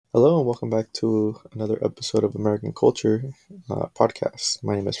Hello and welcome back to another episode of American Culture podcast.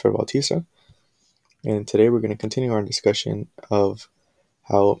 My name is Fred Bautista, and today we're going to continue our discussion of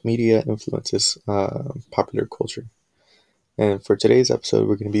how media influences popular culture. And for today's episode,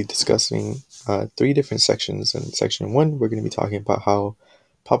 we're going to be discussing three different sections. In section one, we're going to be talking about how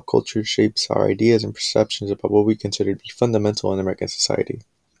pop culture shapes our ideas and perceptions about what we consider to be fundamental in American society.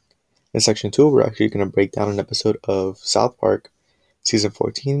 In section two, we're actually going to break down an episode of South Park, season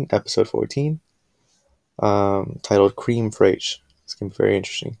 14, episode 14 titled Cream Fraiche. It's going to be very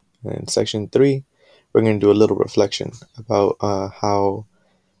interesting. And in section three, we're going to do a little reflection about how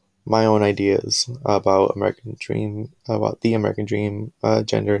my own ideas about about the American dream,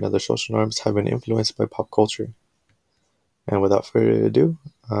 gender, and other social norms have been influenced by pop culture. And without further ado,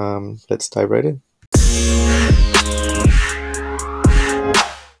 let's dive right in.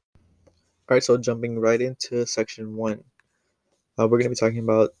 All right, so jumping right into section one, we're going to be talking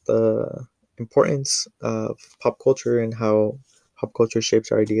about the importance of pop culture and how pop culture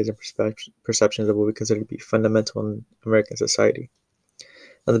shapes our ideas and perceptions of what we consider to be fundamental in American society.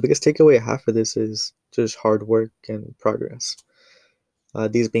 And the biggest takeaway I have for this is just hard work and progress.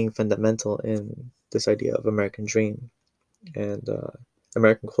 These being fundamental in this idea of American dream and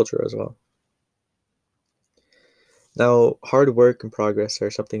American culture as well. Now, hard work and progress are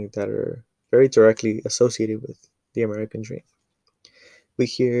something that are very directly associated with the American dream. We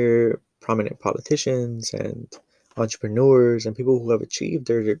hear prominent politicians and entrepreneurs and people who have achieved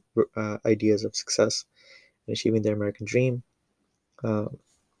their ideas of success in achieving their American dream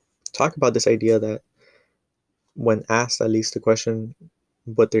talk about this idea that when asked at least the question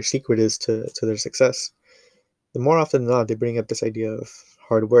what their secret is to their success, the more often than not they bring up this idea of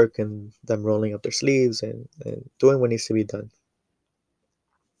hard work and them rolling up their sleeves and doing what needs to be done.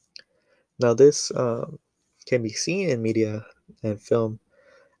 Now this can be seen in media and film,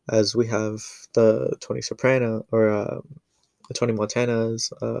 as we have the Tony Soprano or the Tony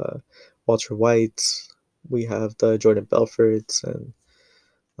Montanas, Walter Whites. We have the Jordan Belforts and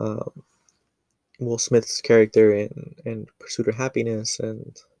um, Will Smith's character in Pursuit of Happiness,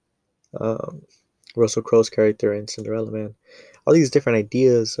 and um, Russell Crowe's character in Cinderella Man. All these different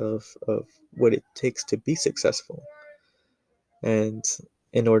ideas of what it takes to be successful. And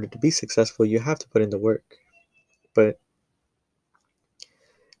in order to be successful, you have to put in the work. But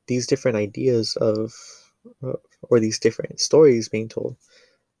these different ideas or these different stories being told,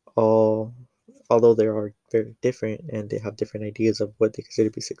 all although they are very different and they have different ideas of what they consider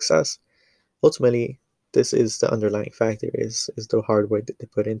to be success, ultimately this is the underlying factor is the hard work that they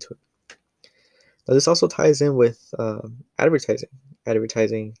put into it. Now this also ties in with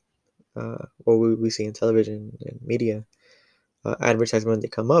advertising, what we see in television and media. Advertising, when they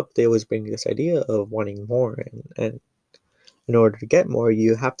come up, they always bring this idea of wanting more, and in order to get more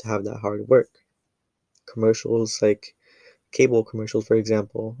you have to have that hard work. Commercials like cable commercials, for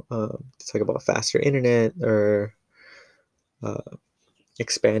example, talk about faster internet or uh,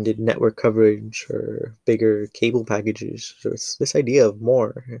 expanded network coverage or bigger cable packages. So it's this idea of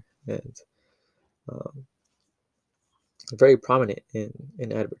more, and um, very prominent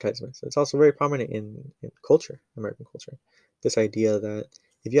in advertisements. It's also very prominent in culture, American culture. This idea that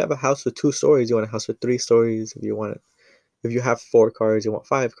if you have a house with 2 stories, you want a house with 3 stories. If you have 4 cars, you want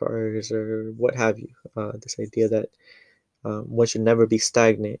 5 cars, or what have you. This idea that one should never be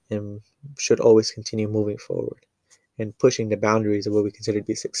stagnant and should always continue moving forward and pushing the boundaries of what we consider to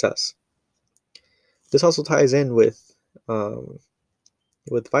be success. This also ties in um,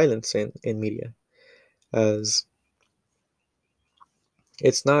 with violence in media, as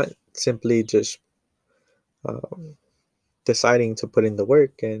it's not simply just um, deciding to put in the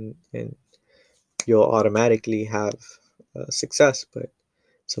work and you'll automatically have success. But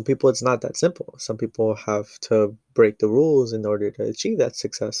some people, it's not that simple. Some people have to break the rules in order to achieve that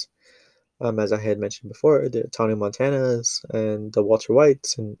success. As I had mentioned before, the Tony Montanas and the Walter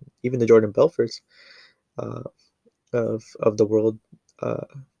Whites and even the Jordan Belforts uh, of the world, uh,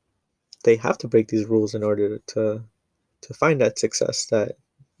 they have to break these rules in order to find that success that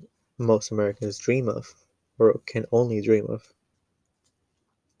most Americans dream of or can only dream of.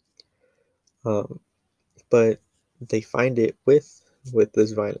 Um, but they find it with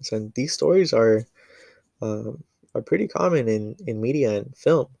this violence, and these stories um, are pretty common in media and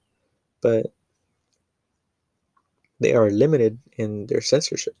film, but they are limited in their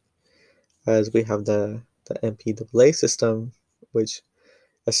censorship, as we have the MPAA system, which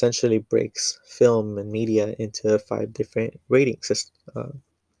essentially breaks film and media into five different rating systems.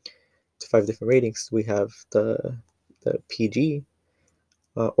 To five different ratings. We have the PG,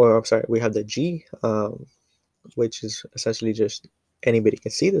 or I'm sorry, we have the G, which is essentially just anybody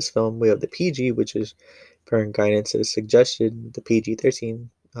can see this film. We have the PG, which is parent guidance is suggested. The PG-13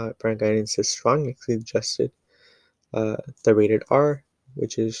 parent guidance is strongly suggested. The rated R,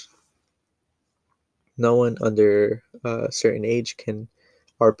 which is no one under a certain age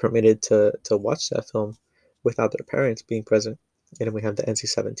are permitted to watch that film without their parents being present. And then we have the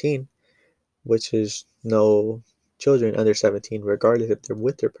NC-17, which is no children under 17, regardless if they're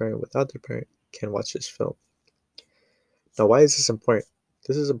with their parent or without their parent, can watch this film. Now, why is this important?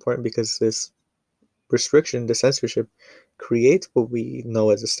 This is important because this restriction, the censorship, creates what we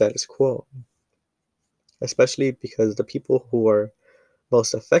know as a status quo, especially because the people who are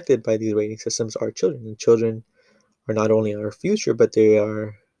most affected by these rating systems are children. And children are not only our future, but they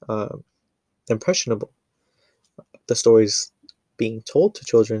are impressionable. The stories being told to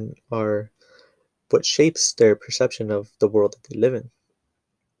children are what shapes their perception of the world that they live in.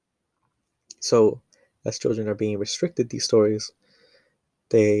 So, as children are being restricted these stories,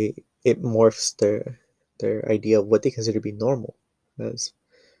 it morphs their idea of what they consider to be normal, as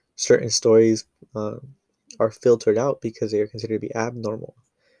certain stories are filtered out because they are considered to be abnormal,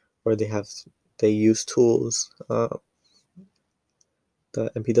 or they use tools. The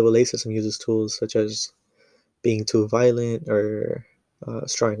MPAA system uses tools such as being too violent or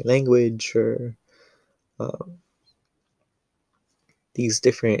strong language or uh, these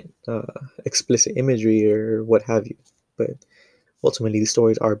different explicit imagery or what have you. But ultimately, these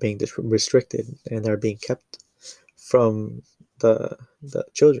stories are being restricted and are being kept from the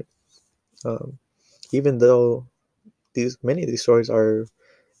children. Um, Even though many of these stories are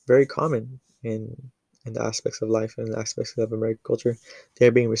very common in the aspects of life and the aspects of American culture,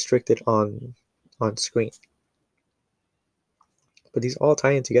 they're being restricted on screen. But these all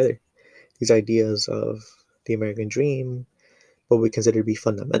tie in together. These ideas of the American dream, what we consider to be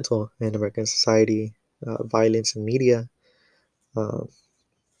fundamental in American society, violence in media, um,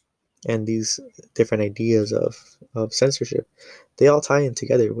 and these different ideas of censorship, they all tie in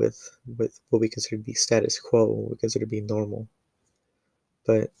together with what we consider to be status quo, what we consider to be normal.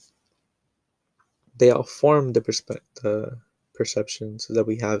 But they all form the perceptions that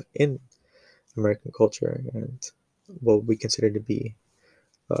we have in American culture and what we consider to be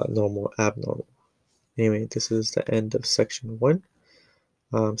normal, abnormal. Anyway, this is the end of section 1.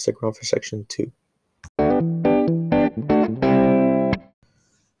 Stick around for section 2.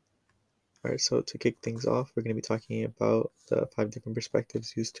 Alright, so to kick things off, we're going to be talking about the 5 different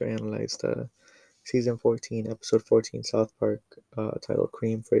perspectives used to analyze the season 14, episode 14, South Park, titled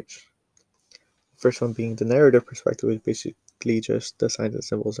Cream Fridge. The first one being the narrative perspective, which basically just the signs and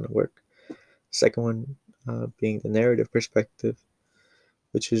symbols in a work. Second one being the narrative perspective,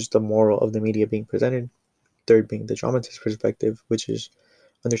 which is the moral of the media being presented. Third being the dramatist perspective, which is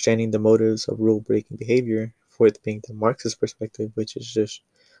understanding the motives of rule-breaking behavior. Fourth being the Marxist perspective, which is just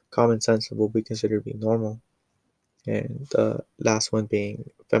common sense of what we consider to be normal. And the last one being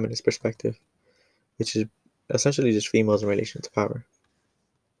feminist perspective, which is essentially just females in relation to power.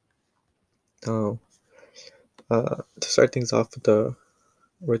 Now, to start things off with the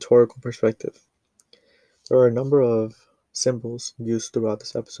rhetorical perspective, there are a number of symbols used throughout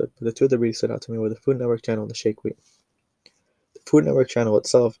this episode, but the two that really stood out to me were the Food Network channel and the Shake Weight. The Food Network channel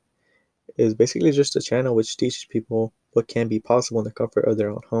itself is basically just a channel which teaches people what can be possible in the comfort of their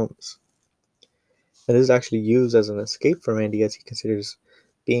own homes. And this is actually used as an escape for Randy as he considers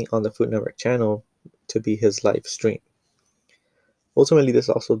being on the Food Network channel to be his life dream. Ultimately, this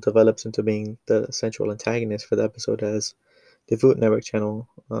also develops into being the central antagonist for the episode as the Food Network channel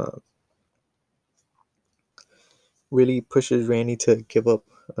really pushes Randy to give up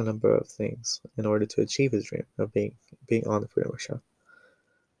a number of things in order to achieve his dream of being on the Food Network channel.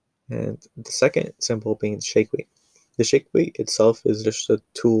 And the second symbol being the shake weight. The shake weight itself is just a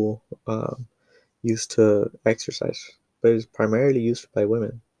tool used to exercise, but it's primarily used by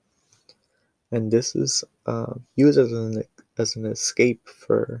women. And this is used as an escape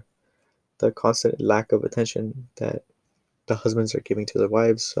for the constant lack of attention that the husbands are giving to their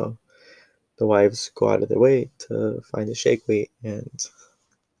wives. So the wives go out of their way to find the shake weight and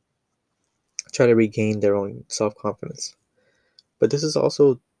try to regain their own self-confidence. But this is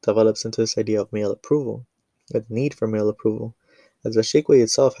also develops into this idea of male approval, the need for male approval, as the shake weight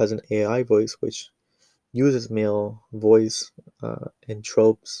itself has an AI voice which uses male voice and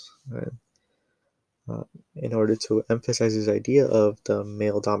tropes in order to emphasize this idea of the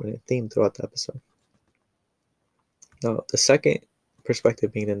male dominant theme throughout the episode. Now, the second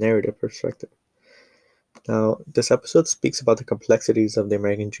perspective being the narrative perspective. Now, this episode speaks about the complexities of the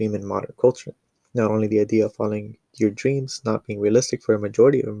American dream in modern culture. Not only the idea of following your dreams not being realistic for a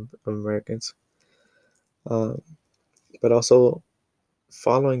majority of Americans, but also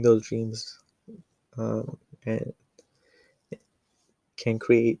following those dreams and can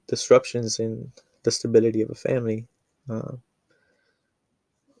create disruptions in the stability of a family. Uh,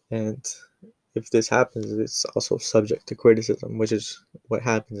 and if this happens, it's also subject to criticism, which is what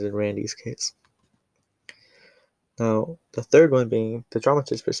happens in Randy's case. Now, the third one being the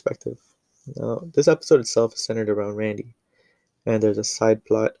dramatist's perspective. Now, this episode itself is centered around Randy, and there's a side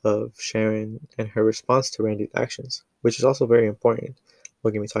plot of Sharon and her response to Randy's actions, which is also very important.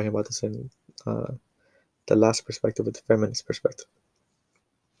 We're going to be talking about this in uh, the last perspective with the feminist perspective.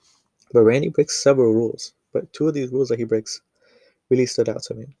 But Randy breaks several rules, but two of these rules that he breaks really stood out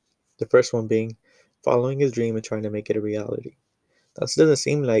to me. The first one being following his dream and trying to make it a reality. That doesn't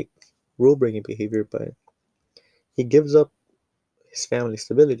seem like rule breaking behavior, but he gives up his family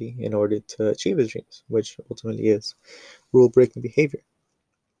stability in order to achieve his dreams, which ultimately is rule breaking behavior,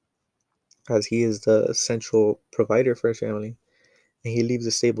 as he is the central provider for his family, and he leaves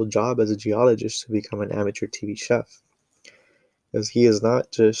a stable job as a geologist to become an amateur TV chef. As he is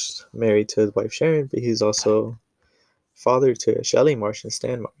not just married to his wife Sharon, but he's also father to Shelley Marsh and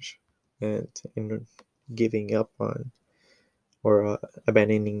Stan Marsh. And in giving up on or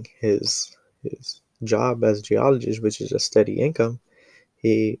abandoning his job as a geologist, which is a steady income,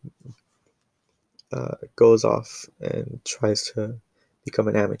 he goes off and tries to become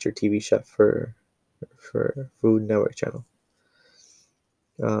an amateur TV chef for Food Network channel.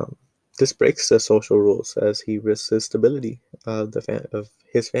 This breaks the social rules as he risks the stability of of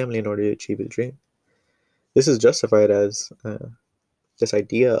his family in order to achieve his dream. This is justified as this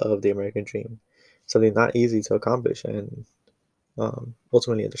idea of the American dream, something not easy to accomplish and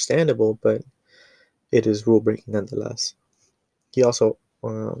ultimately understandable, but it is rule breaking nonetheless. He also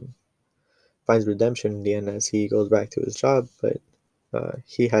finds redemption in the end as he goes back to his job, but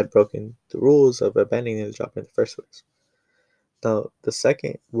he had broken the rules of abandoning his job in the first place. Now, the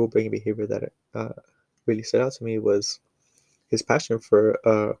second rule breaking behavior that really stood out to me was his passion for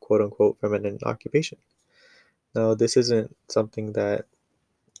a quote unquote feminine occupation. Now, this isn't something that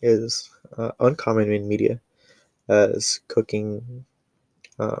is uncommon in media, as cooking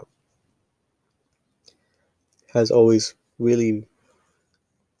uh, has always really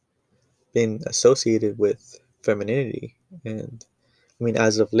been associated with femininity. And I mean,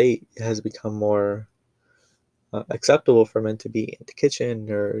 as of late, it has become more acceptable for men to be in the kitchen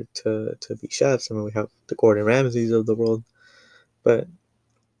or to be chefs. I mean, we have the Gordon Ramsays of the world, but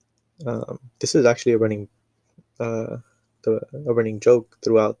this is actually uh, a running joke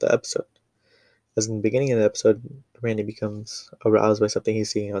throughout the episode. As in the beginning of the episode, Randy becomes aroused by something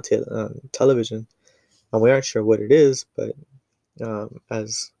he's seeing on television, and we aren't sure what it is, but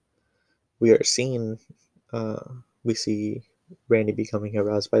as we are seeing, uh, we see Randy becoming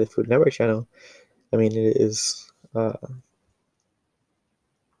aroused by the Food Network channel. I mean, it is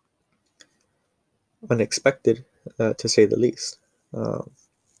unexpected, to say the least. Um,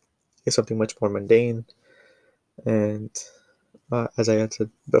 it's something much more mundane, and as I had said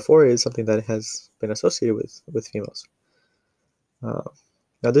before, is something that has been associated with females. Uh,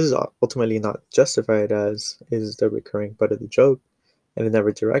 Now, this is ultimately not justified as is the recurring butt of the joke, and it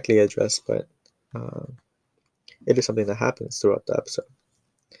never directly addressed, but uh, it is something that happens throughout the episode.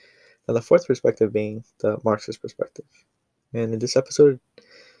 Now, the fourth perspective being the Marxist perspective. And in this episode,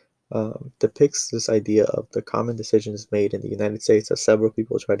 depicts this idea of the common decisions made in the United States as several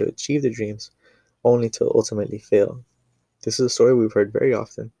people try to achieve their dreams only to ultimately fail. This is a story we've heard very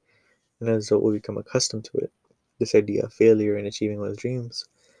often, and as we become accustomed to it, this idea of failure in achieving one's dreams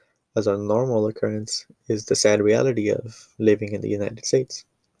as a normal occurrence is the sad reality of living in the United States,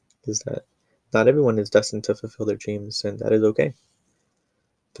 is that not everyone is destined to fulfill their dreams, and that is okay.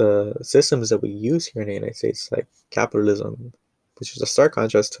 The systems that we use here in the United States, like capitalism, which is a stark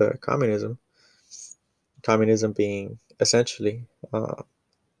contrast to communism being essentially,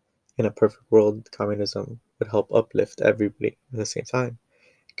 in a perfect world, communism would help uplift everybody at the same time.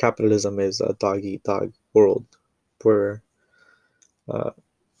 Capitalism is a dog eat dog world where uh,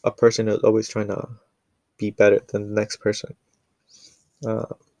 a person is always trying to be better than the next person. Uh,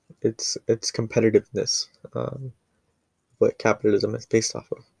 it's competitiveness, what capitalism is based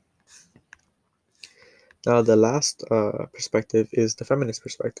off of. Now, the last perspective is the feminist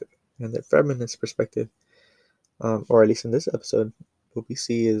perspective, and the feminist perspective, or at least in this episode, what we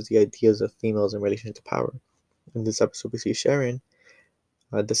see is the ideas of females in relation to power. In this episode, we see Sharon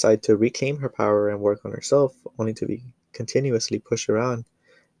decide to reclaim her power and work on herself, only to be continuously pushed around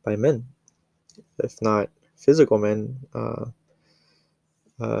by men, if not physical men, uh,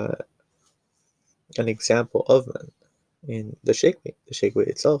 an example of men in the shake weight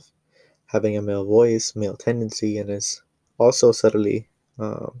itself, having a male voice, male tendency, and is also subtly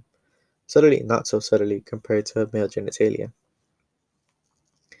subtly, not so subtly, compared to male genitalia.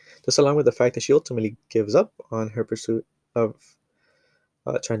 This, along with the fact that she ultimately gives up on her pursuit of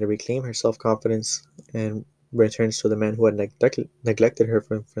trying to reclaim her self-confidence and returns to the man who had neglected her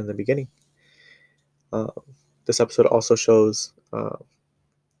from the beginning. Uh, this episode also shows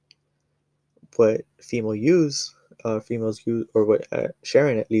what females use, or what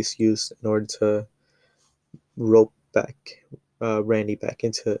Sharon at least used in order to rope back Randy back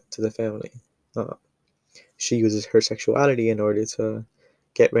into the family. Uh, she uses her sexuality in order to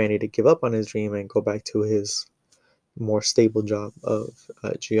get Randy to give up on his dream and go back to his more stable job of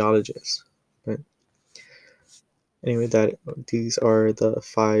geologist. Right? Anyway, these are the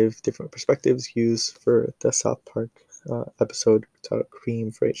 5 different perspectives used for the South Park episode titled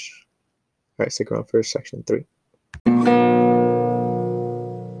Cream Fridge. Alright, stick around for section 3.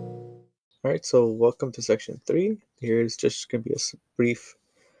 Alright, so welcome to section 3. Here's just going to be a brief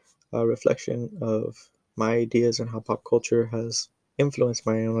reflection of my ideas and how pop culture has influenced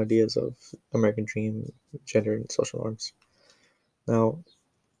my own ideas of American Dream, gender, and social norms. Now,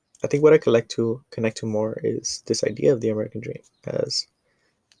 I think what I could like to connect to more is this idea of the American Dream as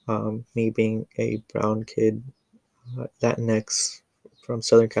me being a brown kid, Latinx from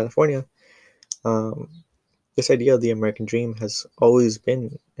Southern California. This idea of the American Dream has always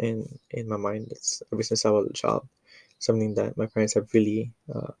been in my mind. It's ever since I was a child, something that my parents have really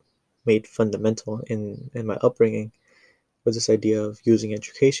made fundamental in my upbringing, was this idea of using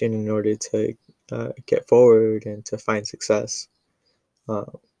education in order to get forward and to find success.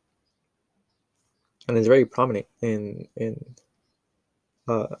 And it's very prominent in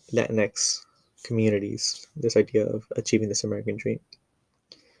Latinx communities, this idea of achieving this American dream.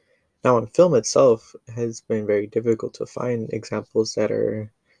 Now, in film itself, it has been very difficult to find examples that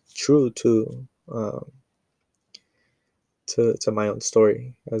are true to my own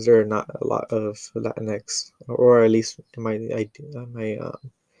story, as there are not a lot of Latinx, or at least in my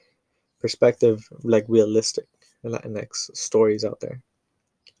perspective, like realistic Latinx stories out there.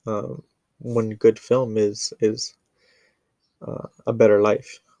 One good film is A Better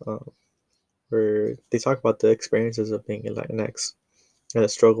Life, where they talk about the experiences of being a Latinx and the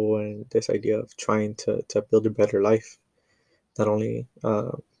struggle and this idea of trying to build a better life, not only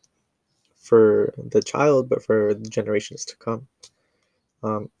for the child, but for the generations to come.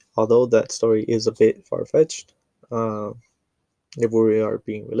 Although that story is a bit far-fetched, if we are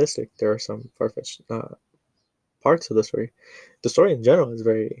being realistic, there are some far-fetched parts of the story. The story in general is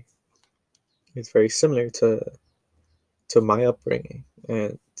very similar to my upbringing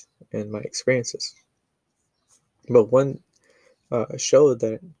and my experiences. But one show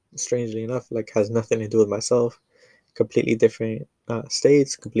that, strangely enough, like has nothing to do with myself, completely different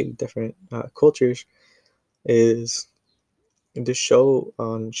states, completely different cultures, is this show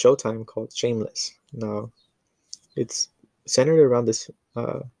on Showtime called Shameless. Now, it's centered around this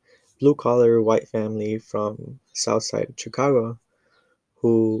blue collar white family from South Side of Chicago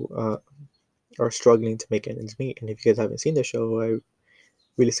who are struggling to make ends meet. And if you guys haven't seen the show, I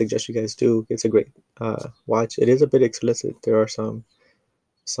really suggest you guys do. It's a great watch. It is a bit explicit. There are some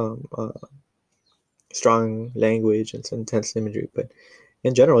strong language and some intense imagery, but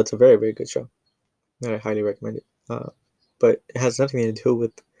in general, it's a very, very good show. I highly recommend it. But it has nothing to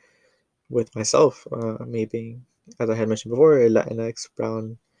do with myself, me being, as I had mentioned before, a Latinx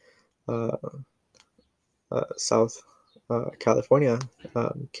brown uh, South California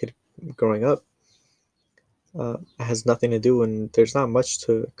kid growing up. It has nothing to do, and there's not much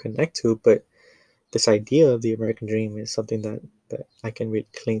to connect to, but this idea of the American dream is something that I can really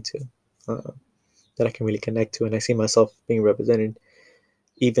cling to, that I can really connect to, and I see myself being represented,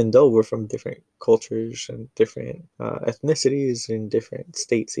 even though we're from different cultures and different ethnicities in different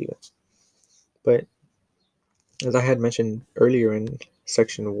states even. But as I had mentioned earlier in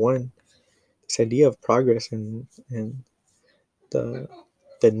section 1, this idea of progress and the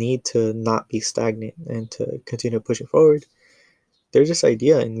the need to not be stagnant and to continue pushing forward. There's this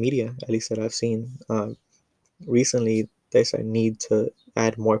idea in media, at least that I've seen recently. There's a need to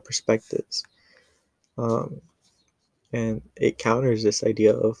add more perspectives, um, and it counters this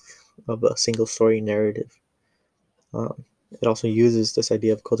idea of a single story narrative. It also uses this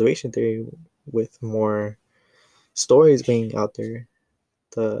idea of cultivation theory with more stories being out there.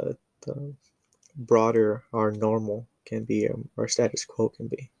 The broader our normal can be, our status quo can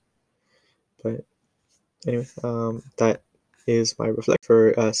be. But anyway, that is my reflection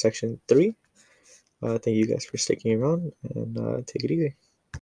for section 3. Thank you guys for sticking around, and take it easy.